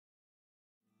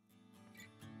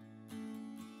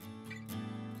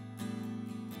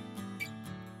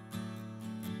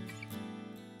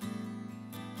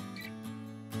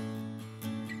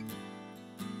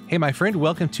Hey, my friend,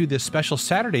 welcome to this special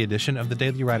Saturday edition of the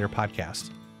Daily Writer podcast.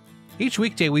 Each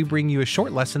weekday, we bring you a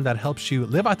short lesson that helps you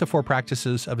live out the four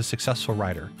practices of a successful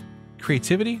writer: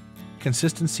 creativity,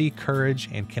 consistency, courage,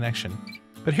 and connection.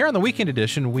 But here on the weekend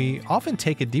edition, we often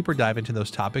take a deeper dive into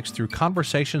those topics through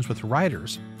conversations with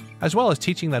writers, as well as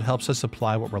teaching that helps us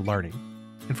apply what we're learning.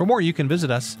 And for more, you can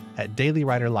visit us at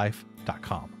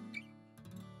dailywriterlife.com.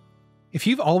 If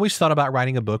you've always thought about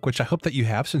writing a book, which I hope that you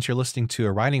have since you're listening to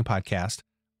a writing podcast,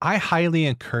 I highly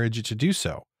encourage you to do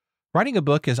so. Writing a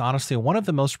book is honestly one of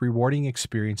the most rewarding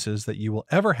experiences that you will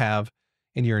ever have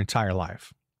in your entire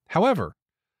life. However,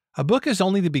 a book is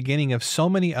only the beginning of so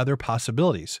many other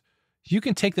possibilities. You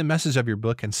can take the message of your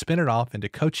book and spin it off into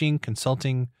coaching,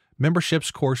 consulting,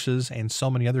 memberships, courses, and so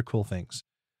many other cool things.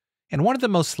 And one of the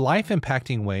most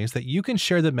life-impacting ways that you can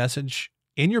share the message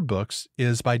in your books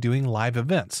is by doing live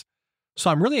events. So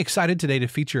I'm really excited today to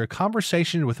feature a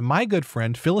conversation with my good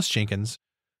friend, Phyllis Jenkins,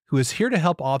 who is here to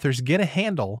help authors get a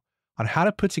handle on how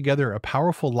to put together a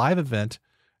powerful live event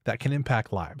that can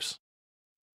impact lives.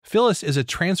 Phyllis is a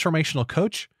transformational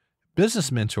coach,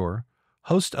 business mentor,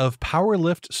 host of Power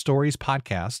Lift Stories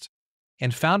podcast,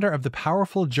 and founder of the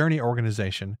Powerful Journey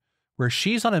organization, where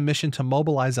she's on a mission to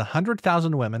mobilize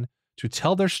 100,000 women to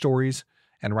tell their stories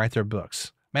and write their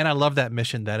books. Man, I love that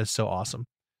mission. That is so awesome.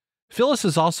 Phyllis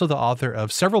is also the author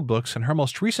of several books, and her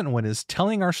most recent one is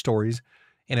Telling Our Stories,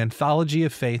 an Anthology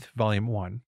of Faith, Volume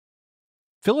 1.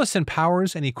 Phyllis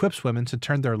empowers and equips women to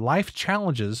turn their life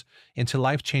challenges into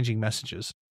life-changing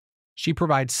messages. She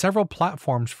provides several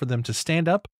platforms for them to stand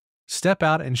up, step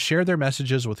out, and share their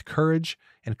messages with courage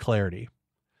and clarity.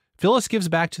 Phyllis gives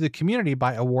back to the community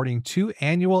by awarding 2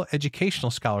 annual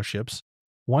educational scholarships,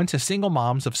 one to single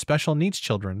moms of special needs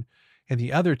children, and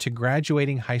the other to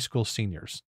graduating high school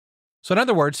seniors. So in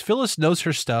other words, Phyllis knows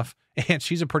her stuff, and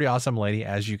she's a pretty awesome lady,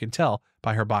 as you can tell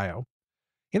by her bio.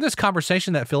 In this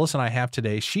conversation that Phyllis and I have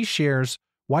today, she shares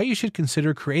why you should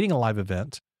consider creating a live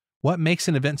event, what makes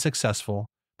an event successful,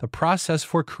 the process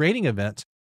for creating an event,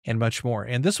 and much more.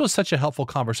 And this was such a helpful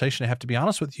conversation, I have to be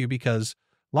honest with you, because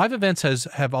live events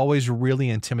have always really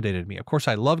intimidated me. Of course,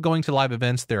 I love going to live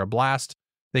events. They're a blast.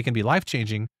 They can be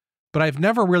life-changing, but I've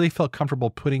never really felt comfortable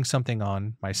putting something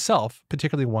on myself,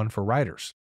 particularly one for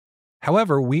writers.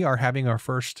 However, we are having our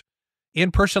first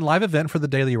in-person live event for the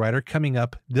Daily Writer coming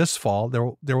up this fall.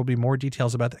 There will be more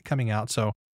details about that coming out.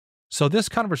 So this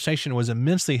conversation was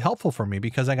immensely helpful for me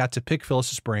because I got to pick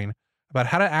Phyllis's brain about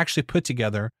how to actually put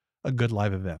together a good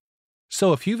live event.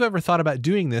 So if you've ever thought about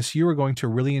doing this, you are going to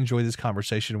really enjoy this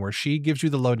conversation where she gives you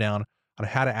the lowdown on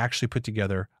how to actually put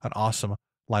together an awesome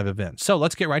live event. So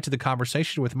let's get right to the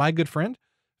conversation with my good friend,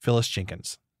 Phyllis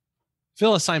Jenkins.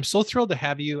 Phyllis, I'm so thrilled to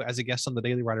have you as a guest on the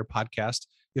Daily Writer podcast.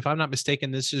 If I'm not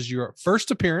mistaken, this is your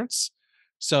first appearance,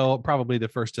 so probably the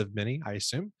first of many, I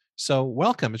assume. So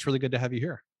welcome. It's really good to have you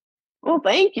here. Well,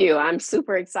 thank you. I'm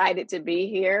super excited to be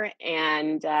here.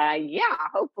 And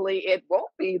hopefully it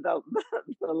won't be the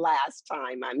last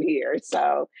time I'm here.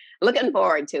 So looking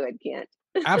forward to it, Kent.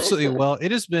 Absolutely. Well,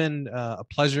 it has been a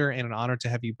pleasure and an honor to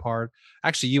have you part.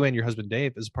 Actually, you and your husband,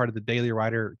 Dave, as part of the Daily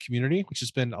Writer community, which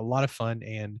has been a lot of fun.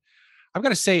 And I've got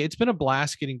to say, it's been a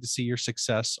blast getting to see your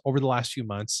success over the last few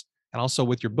months, and also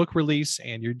with your book release,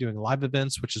 and you're doing live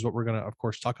events, which is what we're going to, of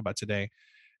course, talk about today.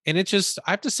 And it just,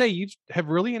 I have to say, you have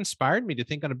really inspired me to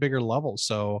think on a bigger level.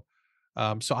 So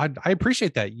I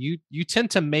appreciate that. You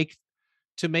tend to make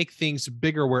things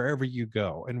bigger wherever you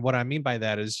go. And what I mean by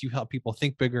that is you help people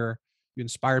think bigger, you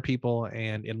inspire people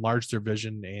and enlarge their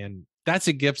vision. And that's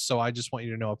a gift. So I just want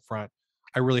you to know up front,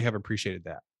 I really have appreciated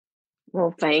that.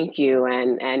 Well, thank you.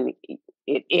 And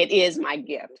it is my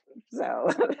gift. So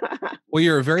Well,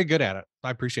 you're very good at it.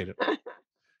 I appreciate it.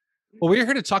 Well, we're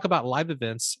here to talk about live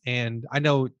events, and I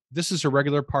know this is a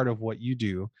regular part of what you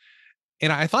do.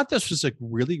 And I thought this was a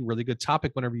really, really good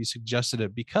topic whenever you suggested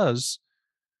it, because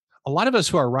a lot of us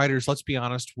who are writers, let's be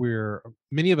honest,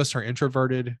 many of us are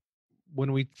introverted.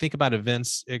 When we think about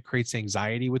events, it creates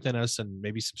anxiety within us and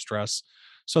maybe some stress.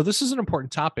 So this is an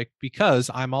important topic because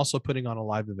I'm also putting on a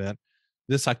live event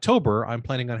this October. I'm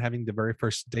planning on having the very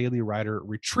first Daily Writer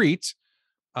retreat.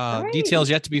 Details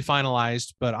yet to be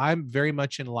finalized, but I'm very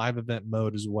much in live event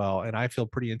mode as well. And I feel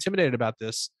pretty intimidated about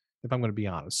this, if I'm going to be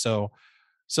honest. So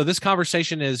this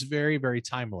conversation is very, very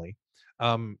timely.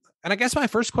 And I guess my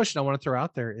first question I want to throw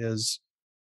out there is,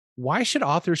 why should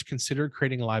authors consider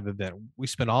creating a live event? We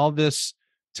spend all this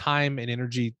time and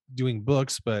energy doing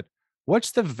books, but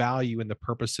what's the value and the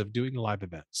purpose of doing live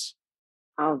events?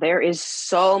 Oh, there is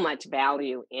so much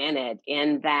value in it,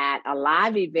 in that a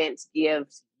live event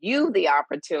gives you the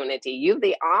opportunity, you,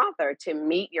 the author, to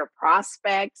meet your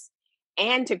prospects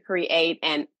and to create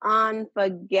an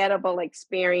unforgettable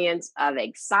experience of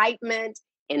excitement,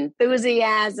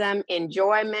 enthusiasm,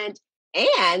 enjoyment,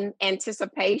 and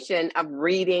anticipation of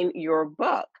reading your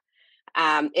book.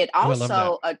 It Oh, I love that.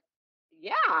 also,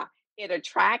 yeah, it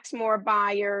attracts more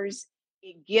buyers,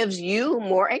 it gives you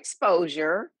more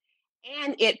exposure,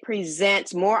 and it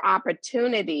presents more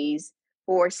opportunities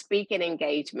for speaking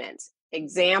engagements.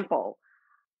 Example,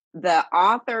 the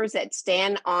authors that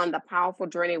stand on the Powerful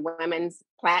Journey Women's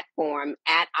platform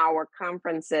at our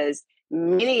conferences,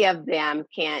 many of them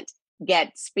can't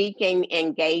get speaking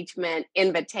engagement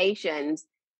invitations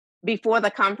before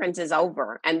the conference is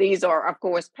over. And these are, of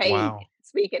course, paid Wow.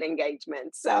 speaking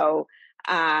engagements. So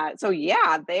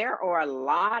yeah, there are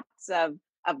lots of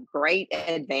great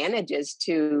advantages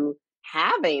to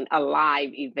having a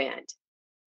live event.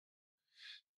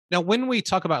 Now, when we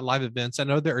talk about live events, I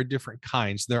know there are different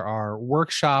kinds. There are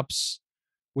workshops,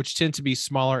 which tend to be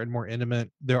smaller and more intimate.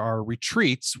 There are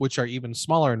retreats, which are even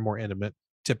smaller and more intimate,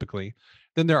 typically.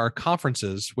 Then there are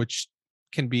conferences, which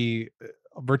can be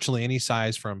virtually any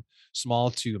size from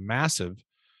small to massive.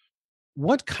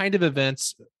 What kind of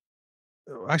events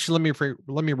actually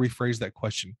let me rephrase that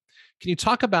question. Can you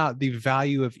talk about the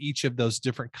value of each of those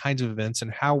different kinds of events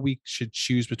and how we should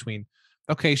choose between,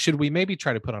 okay, should we maybe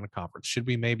try to put on a conference, should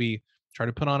we maybe try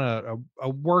to put on a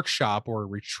workshop or a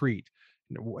retreat,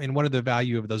 and what are the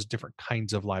value of those different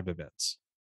kinds of live events?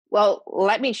 Well,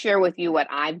 let me share with you what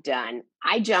I've done.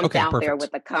 I jumped Okay, out there perfect.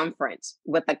 with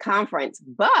the conference,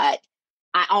 but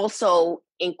I also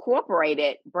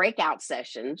incorporated breakout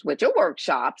sessions, which are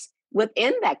workshops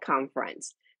within that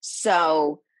conference.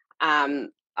 So,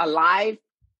 a live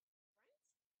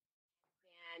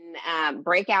and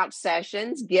breakout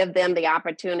sessions give them the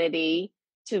opportunity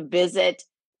to visit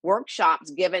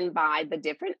workshops given by the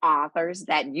different authors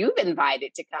that you've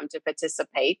invited to come to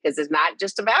participate, because it's not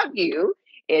just about you,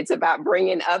 it's about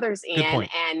bringing others Good in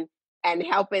point. and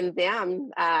helping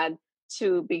them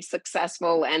to be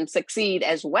successful and succeed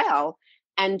as well.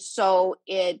 And so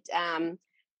it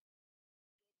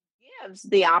gives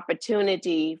the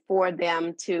opportunity for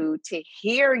them to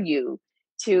hear you,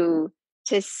 to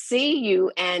to see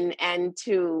you, and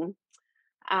to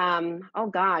oh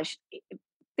gosh,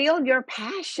 feel your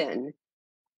passion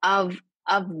of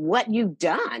what you've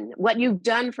done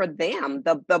for them.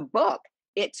 The book,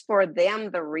 it's for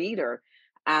them, the reader.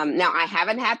 Now I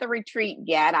haven't had the retreat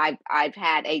yet. I've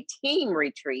had a team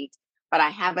retreat, but I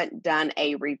haven't done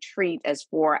a retreat as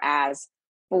far as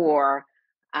for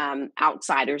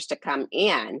outsiders to come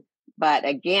in. But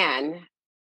again,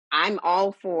 I'm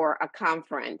all for a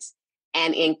conference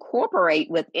and incorporate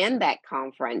within that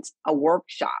conference a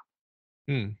workshop.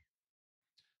 Hmm.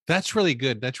 That's really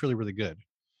good. That's really, really good.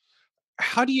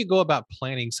 How do you go about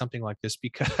planning something like this?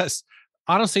 Because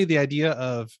honestly, the idea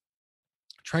of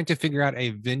trying to figure out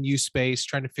a venue space,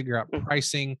 trying to figure out Mhm.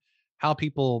 pricing, how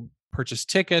people purchase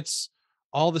tickets,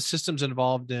 all the systems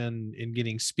involved in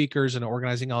getting speakers and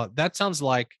organizing all that sounds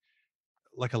like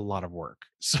a lot of work.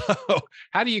 So,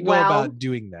 how do you go Well, about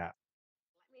doing that?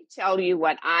 let me tell you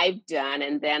what I've done,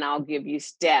 and then I'll give you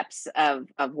steps of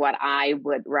what I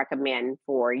would recommend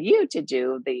for you to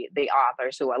do, the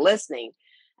authors who are listening.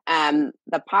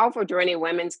 The Powerful Journey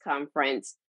Women's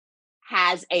Conference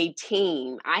has a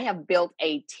team. I have built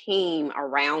a team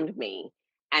around me.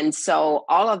 And so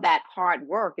all of that hard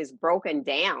work is broken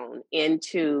down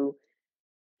into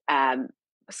um,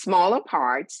 smaller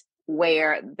parts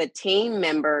where the team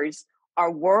members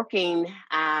are working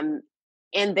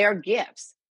in their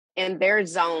gifts, in their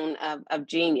zone of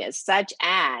genius, such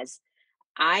as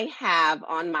I have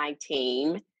on my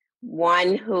team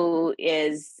one who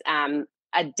is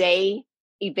a day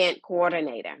event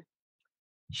coordinator.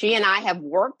 She and I have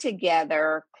worked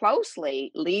together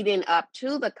closely leading up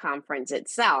to the conference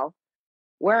itself.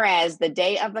 Whereas the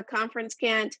day of the conference,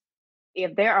 Kent,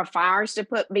 if there are fires to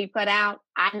be put out,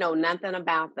 I know nothing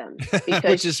about them because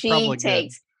Which is probably good.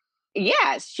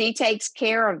 yes, she takes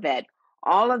care of it.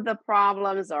 All of the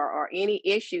problems or any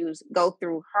issues go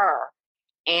through her.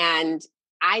 And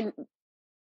I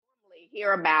normally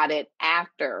hear about it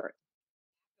after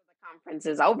the conference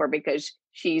is over because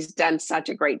she's done such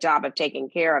a great job of taking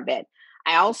care of it.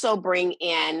 I also bring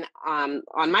in on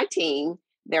my team,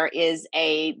 there is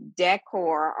a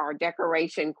decor or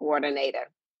decoration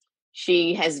coordinator.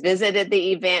 She has visited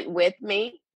the event with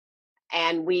me,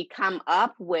 and we come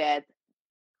up with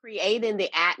creating the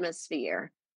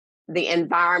atmosphere, the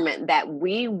environment that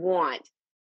we want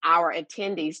our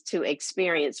attendees to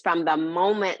experience from the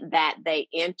moment that they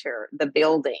enter the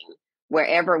building,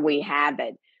 wherever we have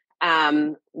it.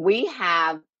 We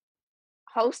have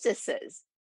hostesses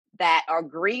that are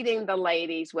greeting the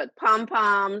ladies with pom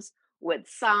poms, with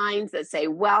signs that say,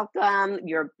 "Welcome,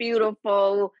 you're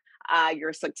beautiful,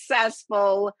 you're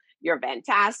successful, you're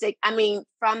fantastic." I mean,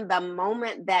 from the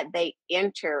moment that they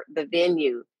enter the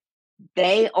venue,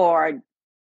 they are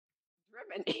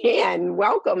driven in,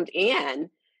 welcomed in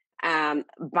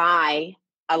by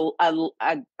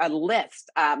a list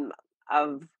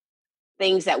of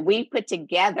things that we put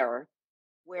together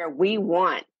where we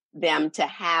want them to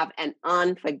have an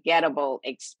unforgettable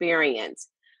experience.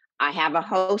 I have a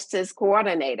hostess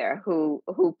coordinator who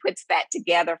puts that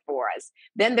together for us.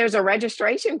 Then there's a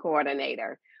registration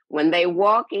coordinator. When they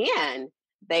walk in,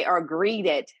 they are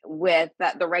greeted with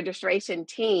the registration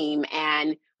team,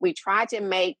 and we try to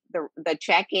make the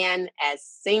check-in as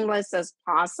seamless as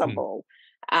Hmm. possible.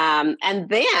 And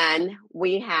then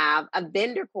we have a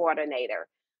vendor coordinator.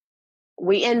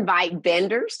 We invite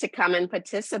vendors to come and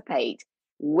participate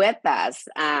with us.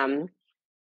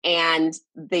 And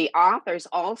the authors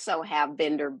also have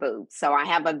vendor booths. So I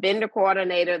have a vendor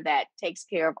coordinator that takes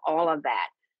care of all of that.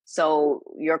 So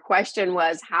your question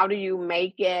was, how do you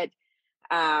make it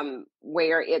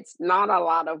where it's not a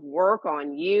lot of work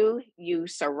on you? You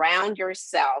surround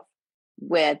yourself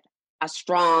with a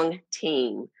strong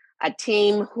team, a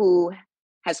team who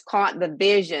has caught the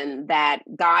vision that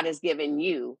God has given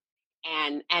you,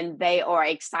 and they are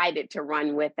excited to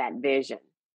run with that vision.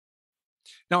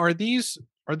 Now, are these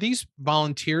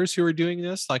volunteers who are doing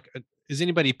this? Like, is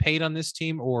anybody paid on this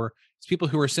team, or it's people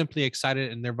who are simply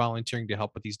excited and they're volunteering to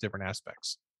help with these different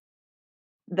aspects?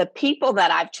 The people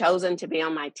that I've chosen to be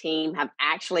on my team have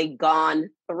actually gone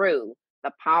through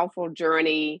the Powerful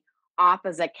Journey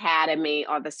Authors Academy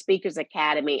or the Speakers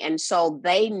Academy. And so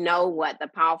they know what the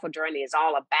Powerful Journey is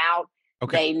all about.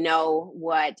 Okay. They know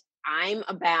what I'm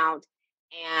about.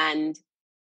 And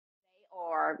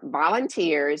or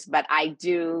volunteers, but I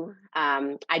do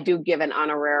give an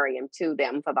honorarium to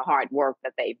them for the hard work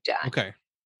that they've done. Okay.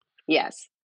 Yes.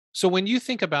 So when you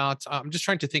think about, I'm just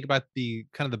trying to think about the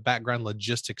kind of the background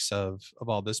logistics of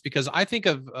all this, because I think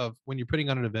of when you're putting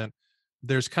on an event,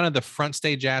 there's kind of the front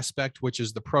stage aspect, which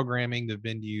is the programming, the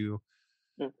venue,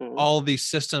 Hmm. all these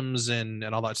systems and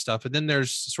all that stuff. And then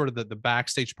there's sort of the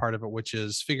backstage part of it, which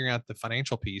is figuring out the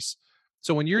financial piece.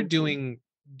 So when you're Hmm.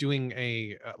 doing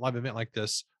a live event like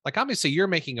this, like obviously you're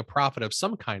making a profit of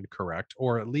some kind, correct?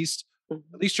 Or at Hmm. least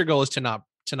your goal is to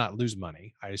not lose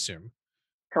money, I assume.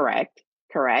 Correct.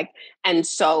 Correct. And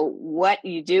so what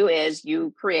you do is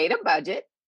you create a budget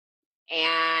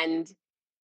and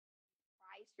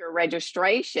price your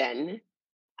registration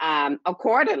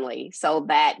accordingly so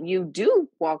that you do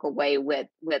walk away with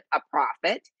a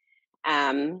profit.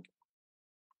 Um,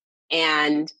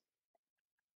 and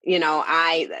you know,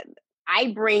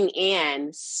 I bring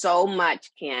in so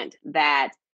much, Kent,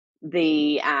 that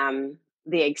the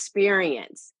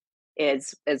experience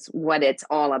is what it's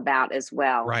all about as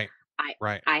well. Right. I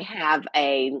Right. I have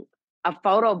a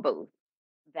photo booth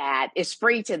that is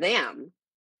free to them,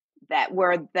 that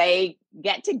where they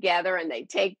get together and they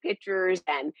take pictures,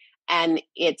 and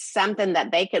it's something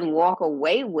that they can walk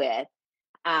away with,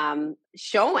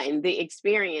 showing the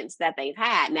experience that they've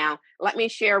had. Now, let me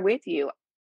share with you,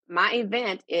 my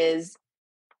event is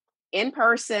in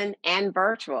person and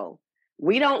virtual.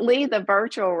 We don't leave the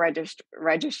virtual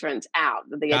registrants out,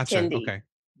 the Gotcha. attendees. Okay.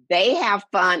 They have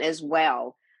fun as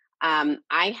well.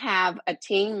 I have a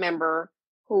team member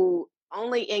who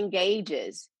only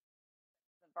engages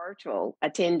the virtual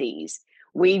attendees.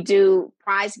 We do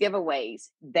prize giveaways.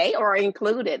 They are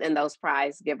included in those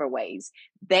prize giveaways.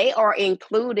 They are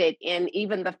included in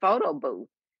even the photo booth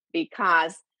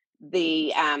because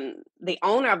the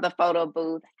owner of the photo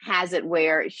booth has it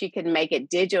where she can make it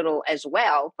digital as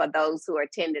well for those who are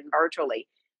attending virtually.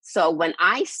 So when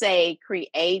I say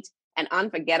create an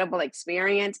unforgettable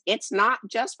experience, it's not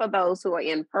just for those who are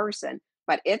in person,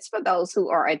 but it's for those who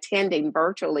are attending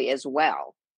virtually as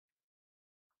well.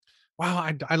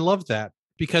 Wow, I love that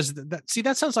because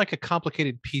that sounds like a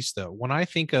complicated piece though. When I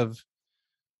think of,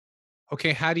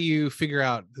 okay, how do you figure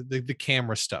out the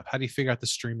camera stuff? How do you figure out the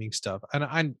streaming stuff?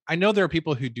 And I know there are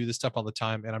people who do this stuff all the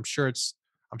time, and I'm sure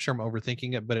I'm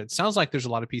overthinking it, but it sounds like there's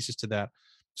a lot of pieces to that.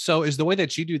 So is the way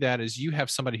that you do that is you have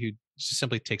somebody who just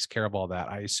simply takes care of all that,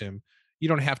 I assume. You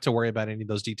don't have to worry about any of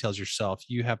those details yourself.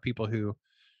 You have people who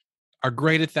are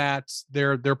great at that.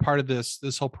 They're part of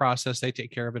this whole process. They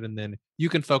take care of it, and then you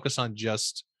can focus on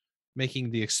just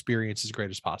making the experience as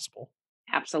great as possible.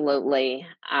 Absolutely.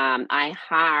 I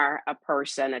hire a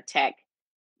person, a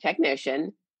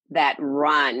technician that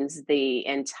runs the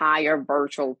entire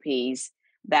virtual piece,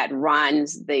 that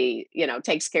runs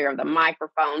takes care of the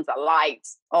microphones, the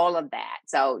lights, all of that.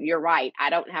 So you're right. I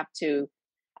don't have to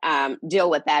deal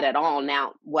with that at all.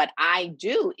 Now, what I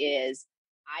do is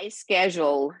I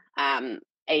schedule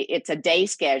it's a day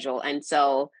schedule, and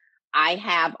so I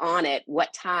have on it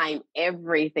what time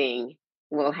everything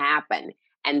will happen,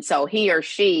 and so he or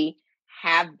she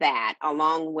have that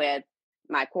along with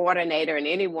my coordinator and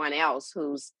anyone else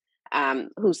who's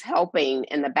helping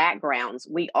in the backgrounds.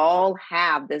 We all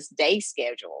have this day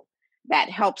schedule that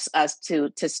helps us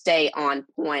to stay on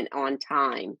point on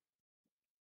time.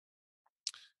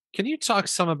 Can you talk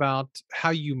some about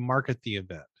how you market the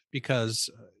event? Because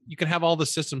you can have all the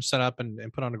systems set up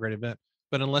and put on a great event,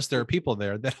 but unless there are people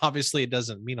there, then obviously it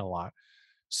doesn't mean a lot.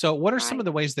 So, what are some of Right.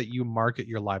 the ways that you market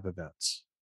your live events?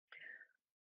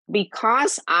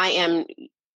 Because I am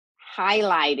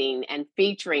highlighting and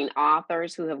featuring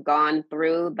authors who have gone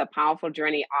through the Powerful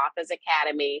Journey Authors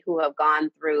Academy, who have gone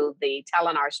through the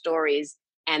Telling Our Stories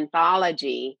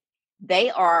anthology, they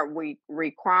are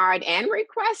required and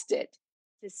requested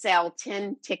to sell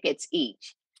 10 tickets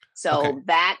each. Okay. So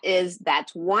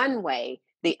that's one way.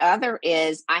 The other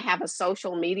is I have a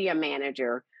social media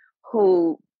manager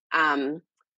who um,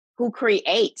 who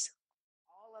creates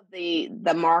all of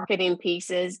the marketing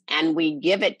pieces, and we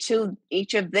give it to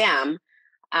each of them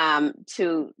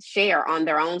to share on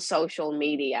their own social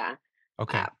media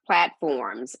Okay.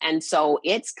 platforms. And so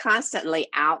it's constantly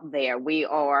out there. We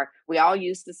all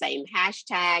use the same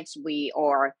hashtags. We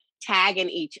are tagging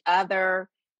each other.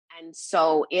 And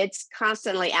so it's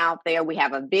constantly out there. We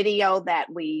have a video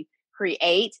that we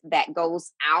create that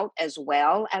goes out as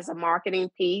well as a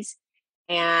marketing piece.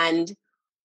 And in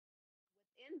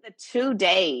the 2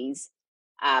 days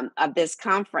of this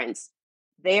conference,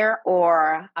 there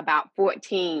are about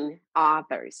 14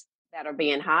 authors that are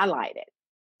being highlighted.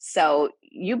 So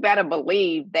you better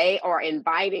believe they are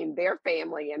inviting their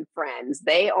family and friends.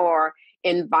 They are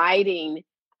inviting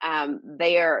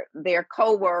their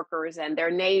coworkers and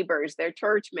their neighbors, their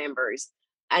church members,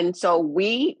 and so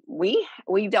we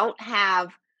don't have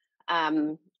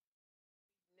never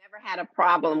had a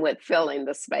problem with filling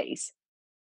the space.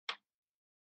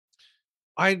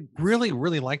 I really,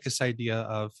 really like this idea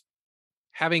of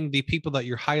having the people that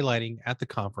you're highlighting at the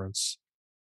conference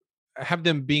have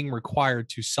them being required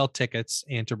to sell tickets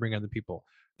and to bring other people.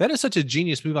 That is such a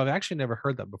genius move. I've actually never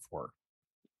heard that before,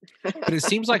 but it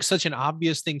seems like such an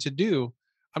obvious thing to do.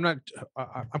 I'm not.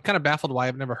 I'm kind of baffled why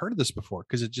I've never heard of this before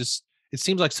because it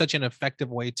seems like such an effective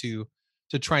way to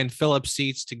try and fill up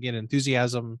seats to get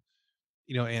enthusiasm,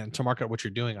 and to market what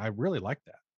you're doing. I really like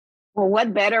that. Well,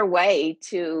 what better way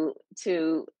to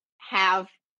have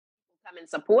people come and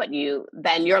support you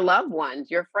than your loved ones,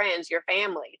 your friends, your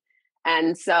family?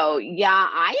 And so, yeah,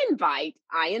 I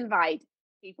invite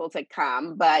people to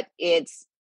come, but it's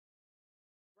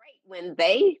great when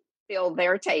they fill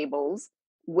their tables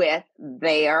with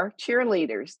their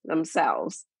cheerleaders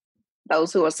themselves,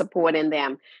 those who are supporting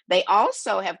them. They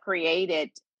also have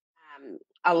created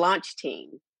a launch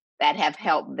team that have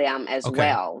helped them as Okay.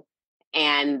 well.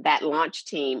 And that launch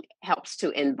team helps to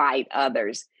invite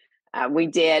others. We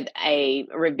did a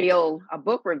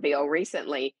book reveal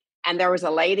recently, and there was a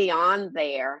lady on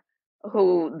there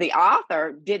who the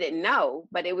author didn't know,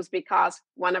 but it was because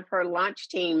one of her launch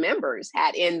team members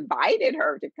had invited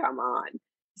her to come on.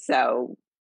 So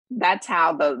that's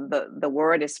how the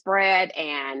word is spread,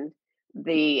 and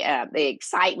the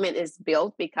excitement is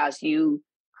built because you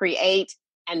create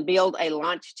and build a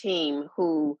launch team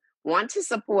who want to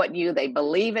support you. They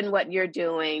believe in what you're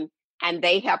doing, and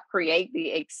they help create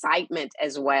the excitement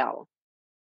as well.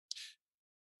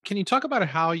 Can you talk about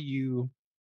how you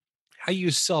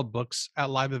sell books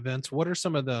at live events? What are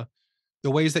some of the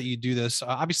ways that you do this?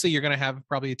 Obviously, you're going to have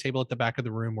probably a table at the back of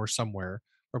the room or somewhere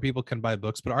where people can buy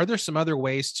books. But are there some other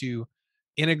ways to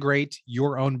integrate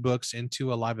your own books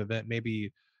into a live event?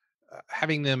 Maybe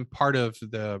having them part of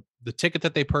the ticket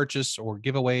that they purchase, or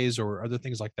giveaways, or other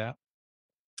things like that.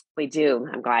 We do.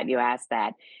 I'm glad you asked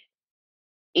that.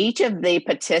 Each of the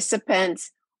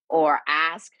participants are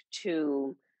asked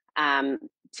um,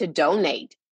 to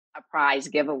donate a prize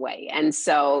giveaway, and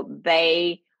so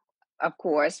they, of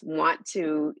course, want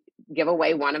to give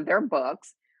away one of their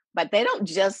books, but they don't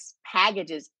just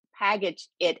package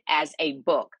it as a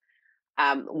book.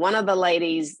 One of the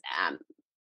ladies,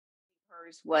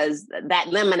 hers was That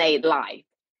Lemonade Life.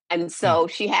 And Hmm. so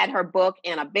she had her book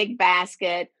in a big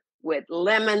basket with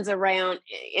lemons around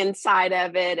inside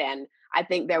of it. And I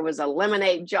think there was a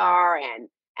lemonade jar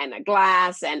and a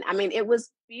glass. And I mean, it was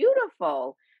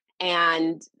beautiful.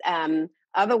 And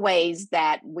other ways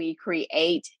that we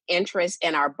create interest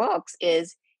in our books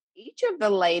is each of the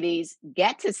ladies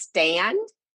get to stand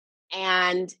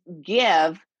and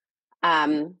give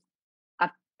um,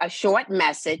 a, a short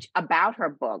message about her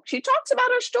book. She talks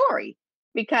about her story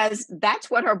because that's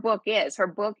what her book is. Her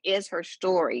book is her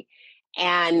story.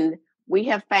 And we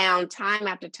have found time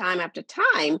after time after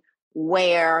time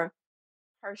where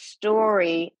her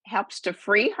story helps to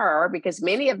free her because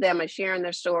many of them are sharing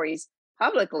their stories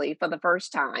publicly for the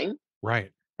first time,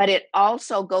 Right. but it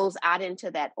also goes out into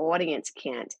that audience,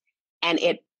 Kent, and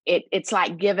it's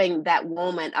like giving that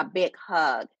woman a big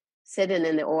hug sitting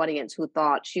in the audience who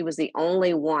thought she was the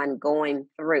only one going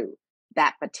through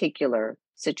that particular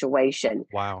situation.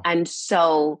 Wow. And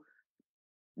so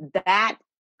that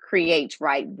creates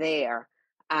right there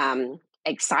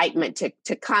excitement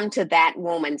to come to that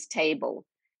woman's table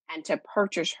and to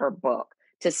purchase her book,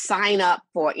 to sign up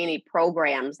for any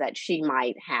programs that she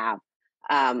might have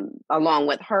along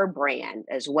with her brand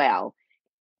as well.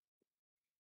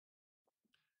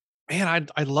 Man,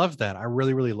 I love that. I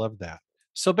really, really love that.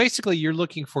 So basically, you're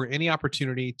looking for any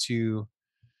opportunity to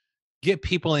get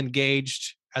people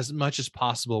engaged as much as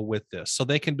possible with this, so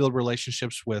they can build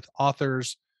relationships with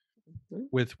authors, Mhm.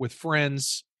 with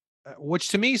friends, which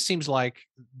to me seems like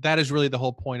that is really the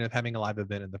whole point of having a live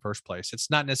event in the first place. It's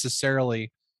not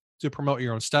necessarily to promote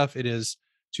your own stuff. It is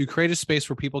to create a space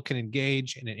where people can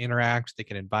engage and interact. They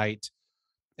can invite,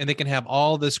 and they can have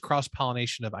all this cross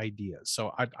pollination of ideas.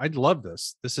 So I love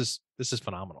this. This is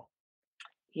phenomenal.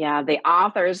 Yeah, the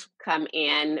authors come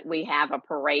in. We have a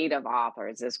parade of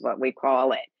authors, is what we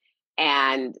call it.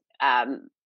 And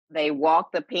they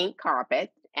walk the pink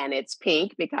carpet, and it's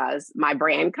pink because my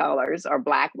brand colors are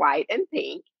black, white, and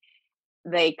pink.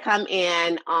 They come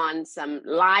in on some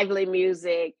lively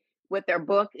music with their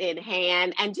book in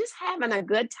hand and just having a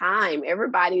good time.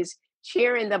 Everybody's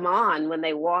cheering them on when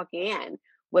they walk in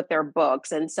with their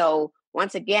books. And so,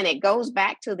 once again, it goes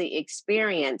back to the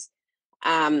experience.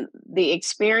 The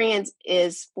experience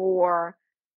is for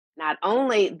not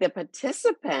only the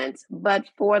participants, but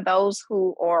for those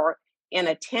who are in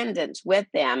attendance with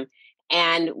them.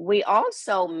 And we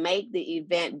also make the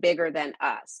event bigger than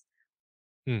us.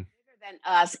 Hmm. Bigger than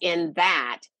us in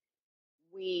that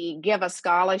we give a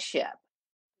scholarship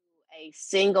to a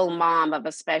single mom of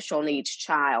a special needs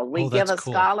child. We Oh, give that's a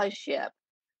cool. scholarship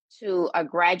to a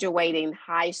graduating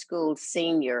high school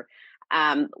senior.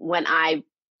 When I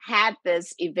had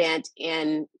this event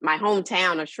in my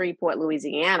hometown of Shreveport,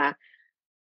 Louisiana,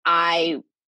 I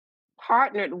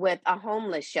partnered with a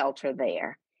homeless shelter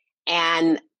there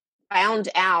and found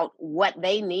out what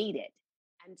they needed.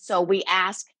 And so we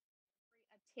asked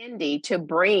attendee to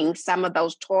bring some of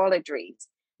those toiletries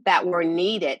that were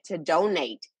needed to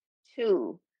donate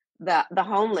to the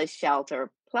homeless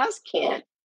shelter. Plus, Kent,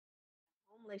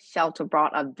 homeless shelter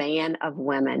brought a van of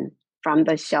women from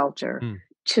the shelter Hmm.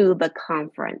 to the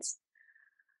conference.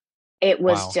 It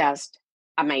was Wow. just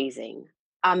amazing,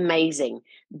 amazing.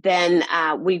 Then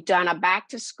we've done a back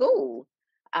to school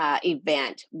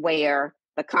event where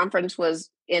the conference was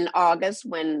in August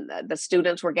when the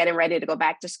students were getting ready to go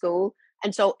back to school.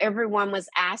 And so everyone was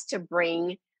asked to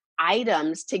bring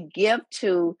items to give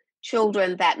to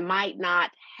children that might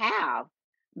not have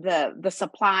the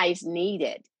supplies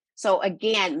needed. So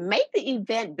again, make the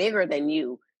event bigger than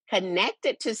you. Connect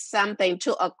it to something,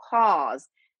 to a cause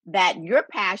that you're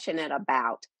passionate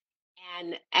about,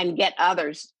 and get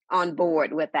others on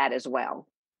board with that as well.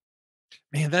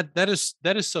 Man, that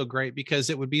is so great because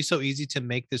it would be so easy to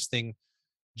make this thing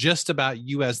just about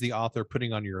you as the author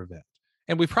putting on your event.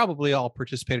 And we've probably all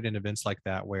participated in events like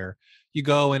that where you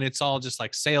go and it's all just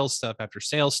like sales stuff after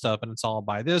sales stuff, and it's all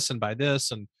buy this and buy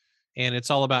this, and it's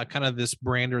all about kind of this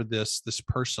brand or this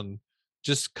person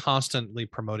just constantly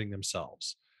promoting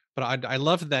themselves. But I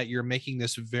love that you're making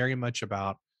this very much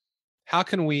about how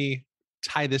can we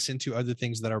tie this into other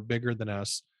things that are bigger than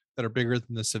us, that are bigger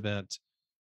than this event,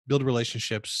 build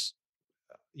relationships.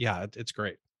 Yeah, it's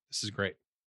great. This is great.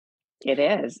 It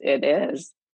is. It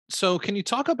is. So, can you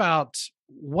talk about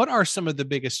what are some of the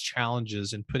biggest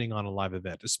challenges in putting on a live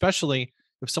event, especially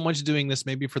if someone's doing this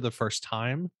maybe for the first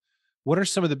time? What are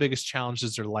some of the biggest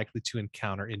challenges they're likely to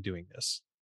encounter in doing this?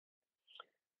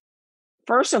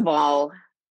 First of all,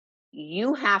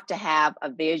 you have to have a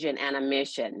vision and a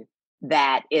mission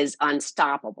that is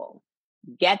unstoppable.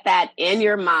 Get that in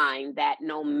your mind that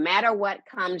no matter what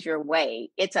comes your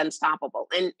way, it's unstoppable.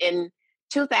 In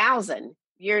 2000,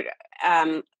 you're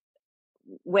um,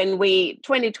 when we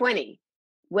 2020,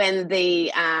 when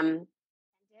the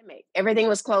pandemic, everything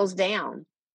was closed down.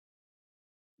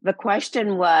 The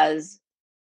question was,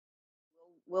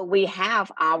 will we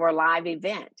have our live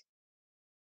event?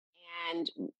 And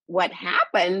what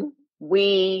happened,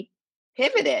 we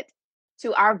pivoted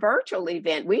to our virtual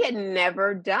event. We had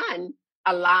never done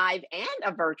a live and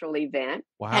a virtual event.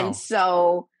 And Wow.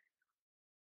 so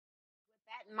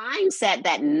that mindset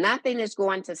that nothing is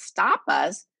going to stop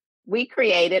us, we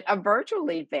created a virtual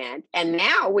event. And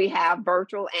now we have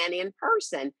virtual and in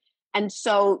person. And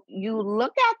so you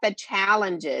look at the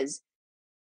challenges,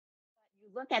 you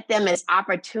look at them as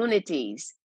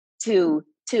opportunities to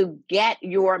get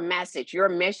your message, your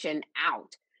mission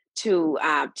out,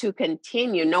 to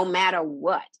continue no matter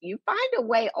what. You find a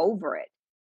way over it.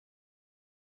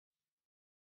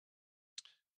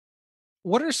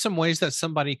 What are some ways that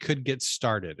somebody could get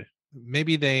started?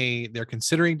 Maybe they're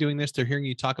considering doing this. They're hearing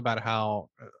you talk about how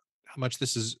much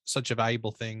this is such a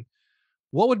valuable thing.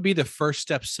 What would be the first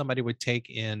steps somebody would take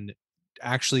in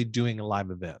actually doing a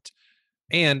live event?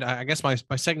 And I guess my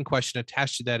second question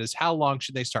attached to that is how long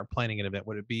should they start planning an event?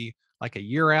 Would it be like a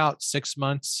year out, 6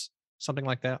 months, something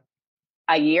like that?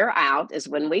 A year out is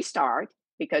when we start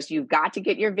because you've got to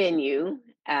get your venue.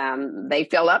 They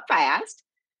fill up fast.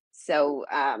 So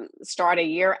start a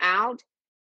year out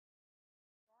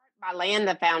by laying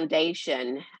the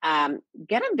foundation.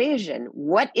 Get a vision.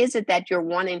 What is it that you're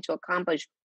wanting to accomplish?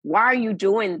 Why are you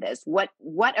doing this? What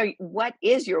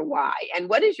is your why and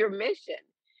what is your mission?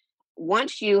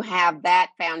 Once you have that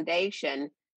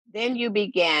foundation, then you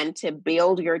begin to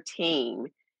build your team,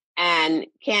 and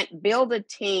can't build a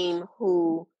team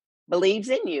who believes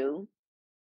in you,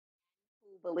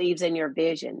 who believes in your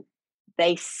vision.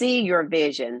 They see your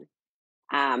vision.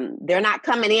 They're not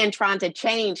coming in trying to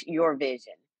change your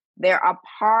vision. They're a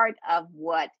part of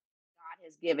what God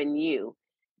has given you.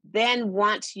 Then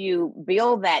once you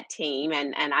build that team,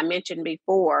 and I mentioned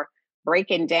before,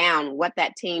 breaking down what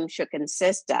that team should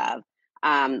consist of,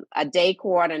 a day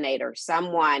coordinator,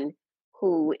 someone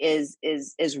who is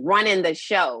running the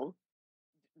show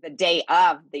the day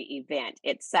of the event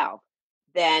itself,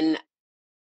 then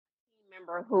a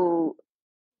member who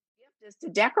gift is to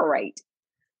decorate,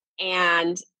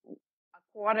 and a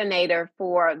coordinator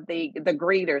for the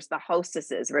greeters, the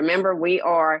hostesses. Remember, we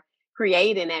are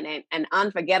creating an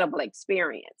unforgettable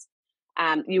experience.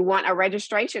 You want a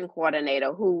registration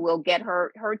coordinator who will get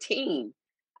her team,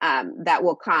 that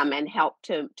will come and help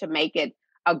to make it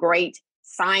a great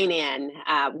sign in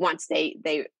once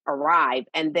they arrive.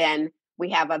 And then we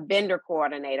have a vendor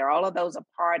coordinator. All of those are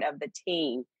part of the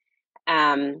team.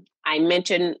 I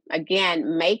mentioned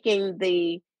again making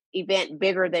the event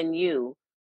bigger than you.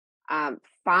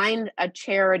 Find a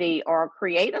charity or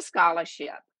create a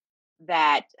scholarship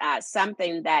that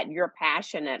something that you're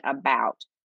passionate about.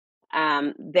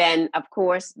 Then, of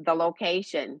course, the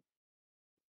location.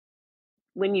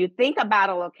 When you think about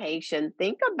a location,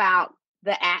 think about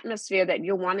the atmosphere that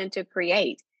you're wanting to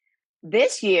create.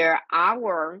 This year,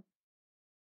 our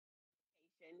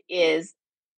is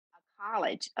a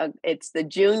college. It's a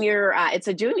junior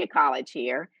college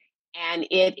here, and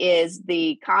it is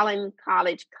the Collin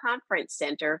College Conference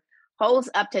Center. Holds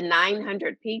up to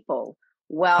 900 people.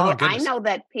 Oh my Well, I goodness. know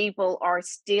that people are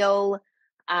still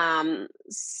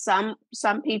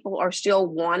some people are still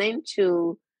wanting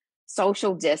to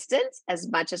social distance as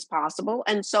much as possible,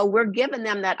 and so we're giving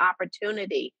them that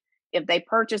opportunity. If they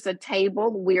purchase a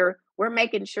table, we're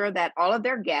making sure that all of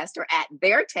their guests are at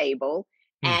their table,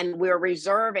 Hmm. and we're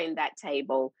reserving that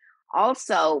table.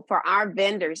 Also, for our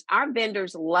vendors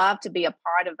love to be a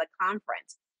part of the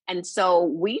conference. And so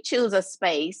we choose a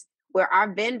space where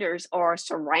our vendors are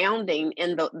surrounding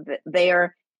in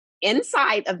they're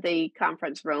inside of the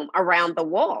conference room around the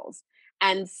walls.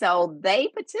 And so they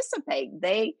participate.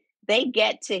 They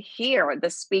get to hear the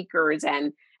speakers,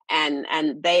 and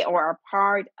they are a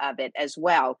part of it as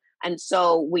well. And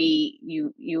so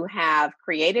you have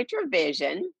created your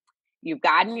vision, you've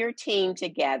gotten your team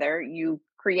together, you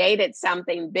created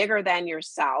something bigger than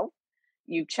yourself,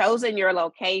 you've chosen your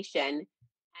location,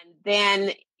 and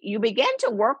then you begin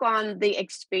to work on the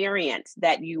experience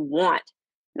that you want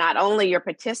not only your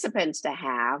participants to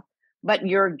have, but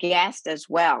your guests as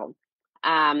well.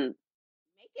 Make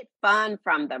it fun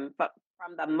from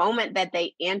the moment that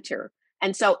they enter.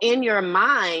 And so in your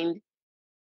mind,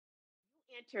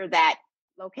 you enter that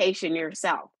location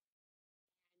yourself.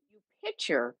 You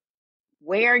picture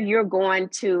where you're going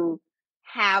to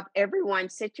have everyone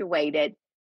situated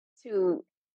to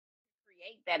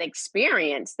create that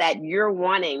experience that you're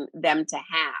wanting them to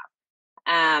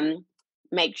have.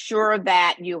 Make sure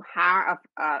that you hire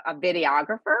a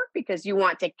videographer because you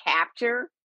want to capture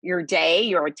your day,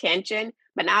 your attention.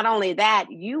 But not only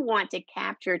that, you want to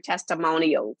capture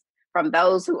testimonials from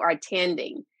those who are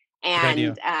attending. Good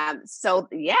idea. And so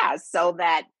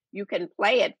that you can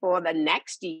play it for the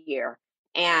next year,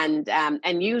 and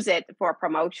use it for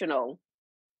promotional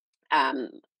um,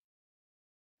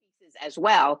 pieces as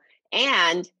well.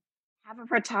 and have a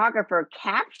photographer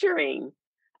capturing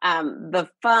the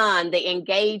fun, the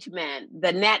engagement,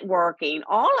 the networking,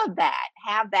 all of that,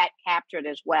 have that captured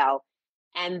as well.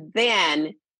 And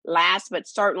then, last but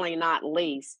certainly not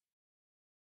least,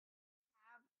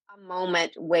 a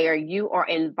moment where you are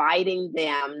inviting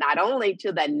them not only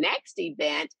to the next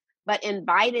event, but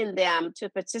inviting them to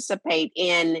participate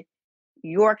in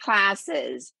your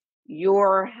classes,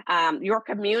 your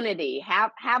community.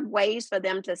 Have ways for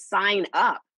them to sign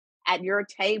up at your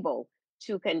table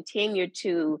to continue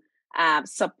to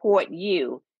support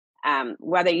you.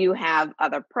 Whether you have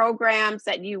other programs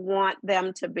that you want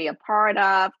them to be a part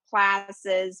of,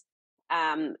 classes,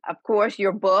 of course,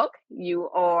 your book. You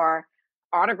are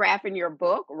autographing your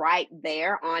book right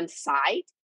there on site.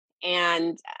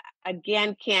 And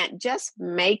again, Kent, just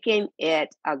making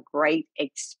it a great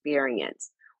experience,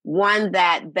 one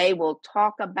that they will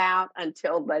talk about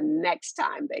until the next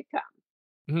time they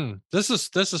This is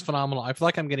phenomenal. I feel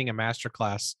like I'm getting a master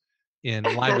class in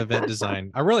live event come.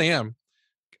 design. I really am,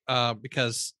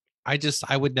 because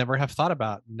I would never have thought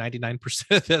about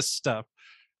 99% of this stuff.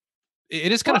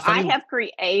 It is kind Well, of funny. I've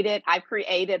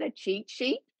created a cheat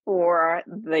sheet for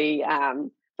the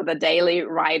daily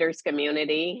writers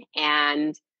community,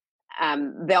 and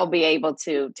they'll be able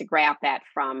to grab that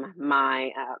from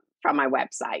my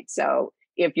website. So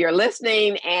if you're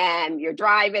listening and you're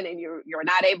driving and you're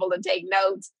not able to take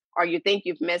notes, or you think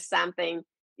you've missed something,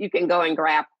 you can go and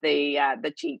grab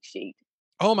the cheat sheet.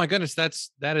 Oh my goodness,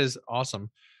 that is awesome.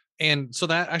 And so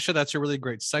that's a really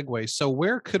great segue. So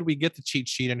where could we get the cheat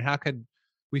sheet, and how could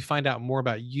we find out more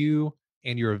about you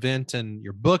and your event and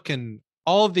your book and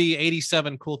all of the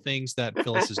 87 cool things that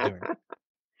Phyllis is doing?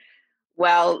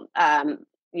 Well,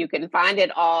 you can find it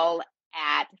all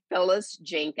at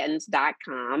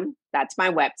phyllisjenkins.com. That's my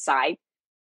website.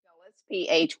 Phyllis,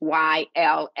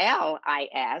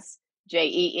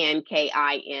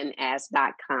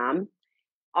 PhyllisJenkins.com.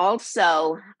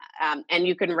 Also, and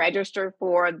you can register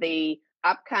for the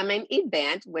upcoming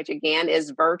event, which again is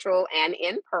virtual and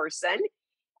in person.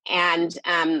 And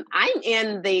I'm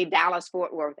in the Dallas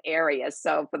Fort Worth area.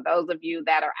 So for those of you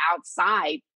that are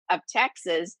outside of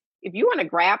Texas, if you want to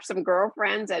grab some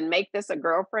girlfriends and make this a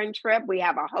girlfriend trip, we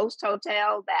have a host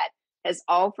hotel that has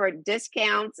offered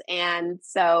discounts. And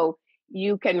so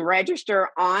you can register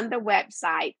on the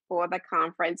website for the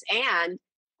conference. And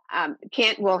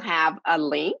Kent will have a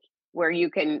link where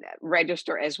you can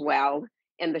register as well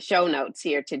in the show notes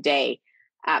here today.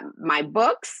 My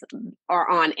books are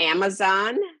on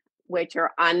Amazon, which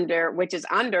is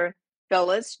under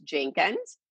Phyllis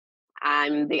Jenkins.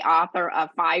 I'm the author of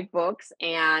 5 books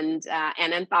and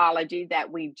an anthology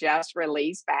that we just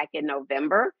released back in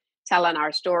November, Telling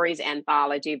Our Stories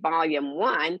Anthology, Volume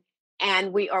 1.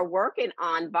 And we are working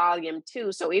on Volume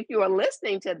 2. So if you are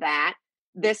listening to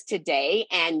this today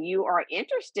and you are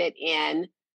interested in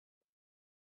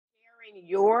sharing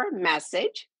your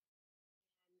message,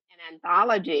 an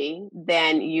anthology,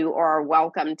 then you are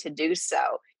welcome to do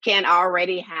so. Can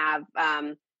already have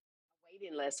a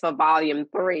waiting list for volume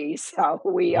 3. So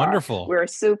Wonderful. we're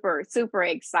super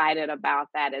excited about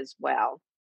that as well.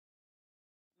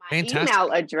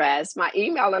 Fantastic. My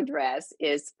email address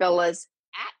is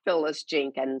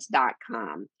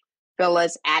phyllis@phyllisjenkins.com.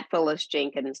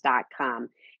 Phyllis@phyllisjenkins.com.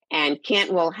 And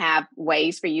Kent will have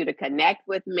ways for you to connect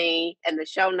with me in the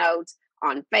show notes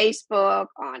on Facebook,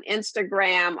 on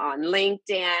Instagram, on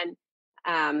LinkedIn.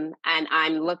 And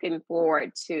I'm looking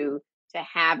forward to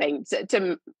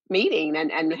meeting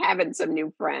and having some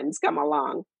new friends come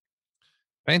along.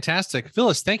 Fantastic.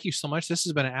 Phyllis, thank you so much. This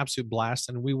has been an absolute blast.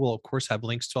 And we will, of course, have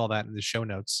links to all that in the show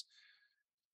notes.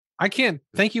 I can't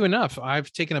thank you enough.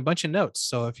 I've taken a bunch of notes.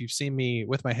 So if you've seen me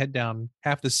with my head down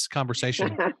half this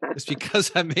conversation, it's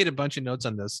because I made a bunch of notes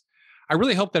on this. I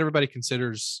really hope that everybody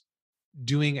considers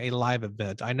doing a live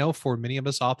event. I know for many of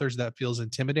us authors that feels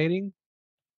intimidating,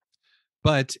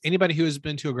 but anybody who has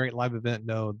been to a great live event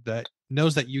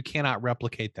knows that you cannot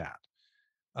replicate that.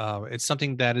 It's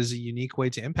something that is a unique way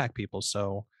to impact people.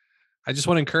 So I just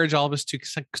want to encourage all of us to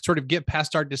sort of get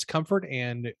past our discomfort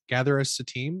and gather us a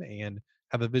team and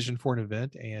have a vision for an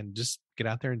event and just get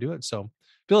out there and do it. So,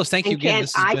 Phyllis, thank you And again. Ken,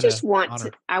 This has been an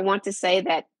honor. I want to say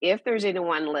that if there's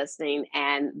anyone listening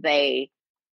and they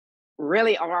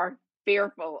really are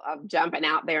fearful of jumping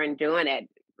out there and doing it,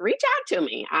 reach out to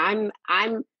me. I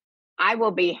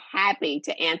will be happy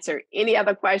to answer any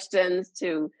other questions,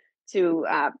 to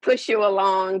push you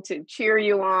along, to cheer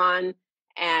you on,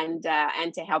 and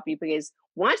to help you, because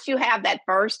once you have that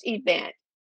first event,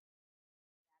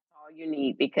 that's all you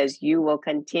need, because you will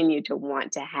continue to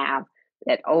want to have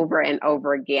that over and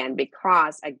over again,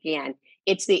 because again,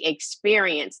 It's the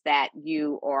experience that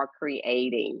you are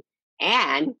creating,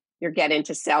 and you're getting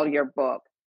to sell your book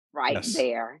right Yes.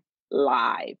 there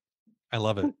live. I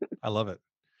love it. I love it.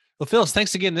 Well, Phyllis,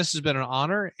 thanks again. This has been an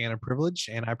honor and a privilege,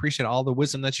 and I appreciate all the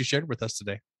wisdom that you shared with us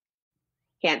today.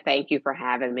 Can't thank you for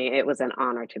having me. It was an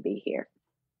honor to be here.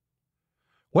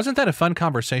 Wasn't that a fun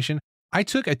conversation? I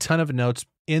took a ton of notes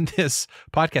in this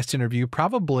podcast interview,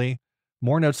 probably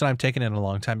more notes than I've taken in a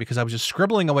long time, because I was just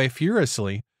scribbling away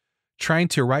furiously, trying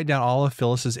to write down all of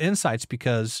Phyllis's insights,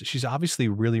 because she's obviously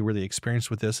really, really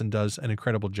experienced with this and does an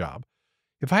incredible job.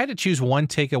 If I had to choose one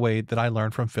takeaway that I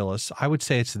learned from Phyllis, I would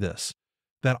say it's this,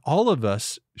 that all of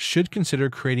us should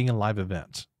consider creating a live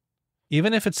event.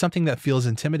 Even if it's something that feels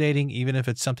intimidating, even if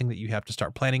it's something that you have to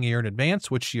start planning a year in advance,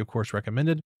 which she of course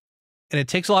recommended, and it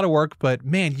takes a lot of work, but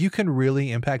man, you can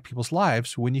really impact people's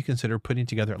lives when you consider putting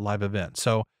together a live event.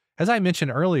 So as I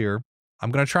mentioned earlier,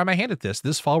 I'm going to try my hand at this.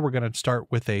 This fall, we're going to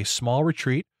start with a small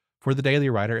retreat for the Daily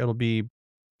Writer. It'll be,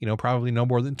 probably no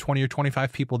more than 20 or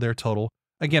 25 people there total.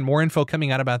 Again, more info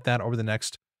coming out about that over the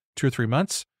next 2 or 3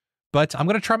 months. But I'm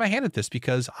going to try my hand at this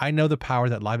because I know the power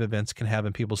that live events can have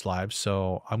in people's lives.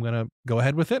 So I'm going to go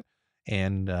ahead with it,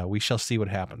 and we shall see what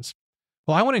happens.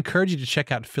 Well, I want to encourage you to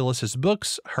check out Phyllis's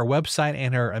books, her website,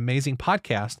 and her amazing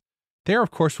podcast. There,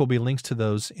 of course, will be links to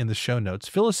those in the show notes.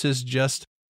 Phyllis is just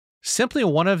simply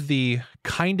one of the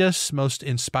kindest, most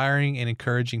inspiring and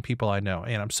encouraging people I know.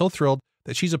 And I'm so thrilled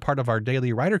that she's a part of our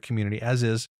Daily Writer community, as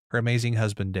is her amazing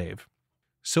husband, Dave.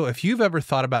 So if you've ever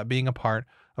thought about being a part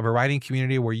of a writing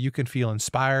community where you can feel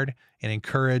inspired and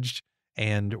encouraged,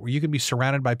 and where you can be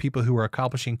surrounded by people who are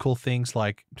accomplishing cool things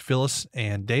like Phyllis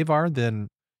and Dave are, then you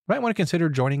might want to consider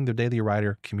joining the Daily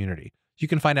Writer community. You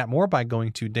can find out more by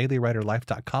going to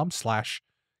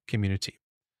dailywriterlife.com/community.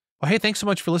 Well, hey, thanks so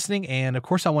much for listening. And of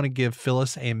course, I want to give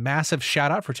Phyllis a massive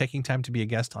shout out for taking time to be a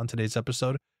guest on today's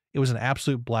episode. It was an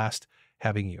absolute blast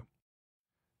having you.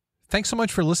 Thanks so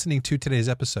much for listening to today's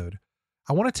episode.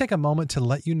 I want to take a moment to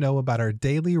let you know about our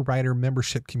Daily Writer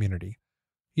membership community.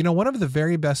 One of the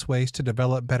very best ways to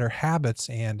develop better habits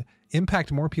and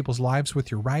impact more people's lives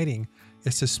with your writing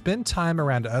is to spend time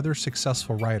around other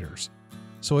successful writers.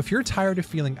 So if you're tired of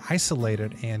feeling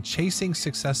isolated and chasing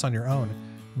success on your own,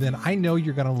 then I know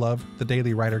you're going to love the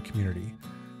Daily Writer community.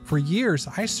 For years,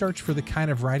 I searched for the kind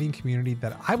of writing community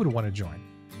that I would want to join,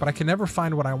 but I could never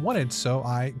find what I wanted, so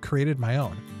I created my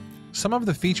own. Some of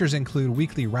the features include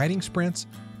weekly writing sprints,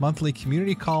 monthly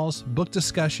community calls, book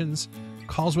discussions,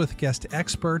 calls with guest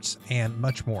experts, and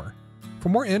much more. For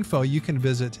more info, you can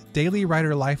visit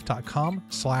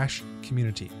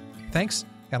dailywriterlife.com/community. Thanks,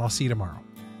 and I'll see you tomorrow.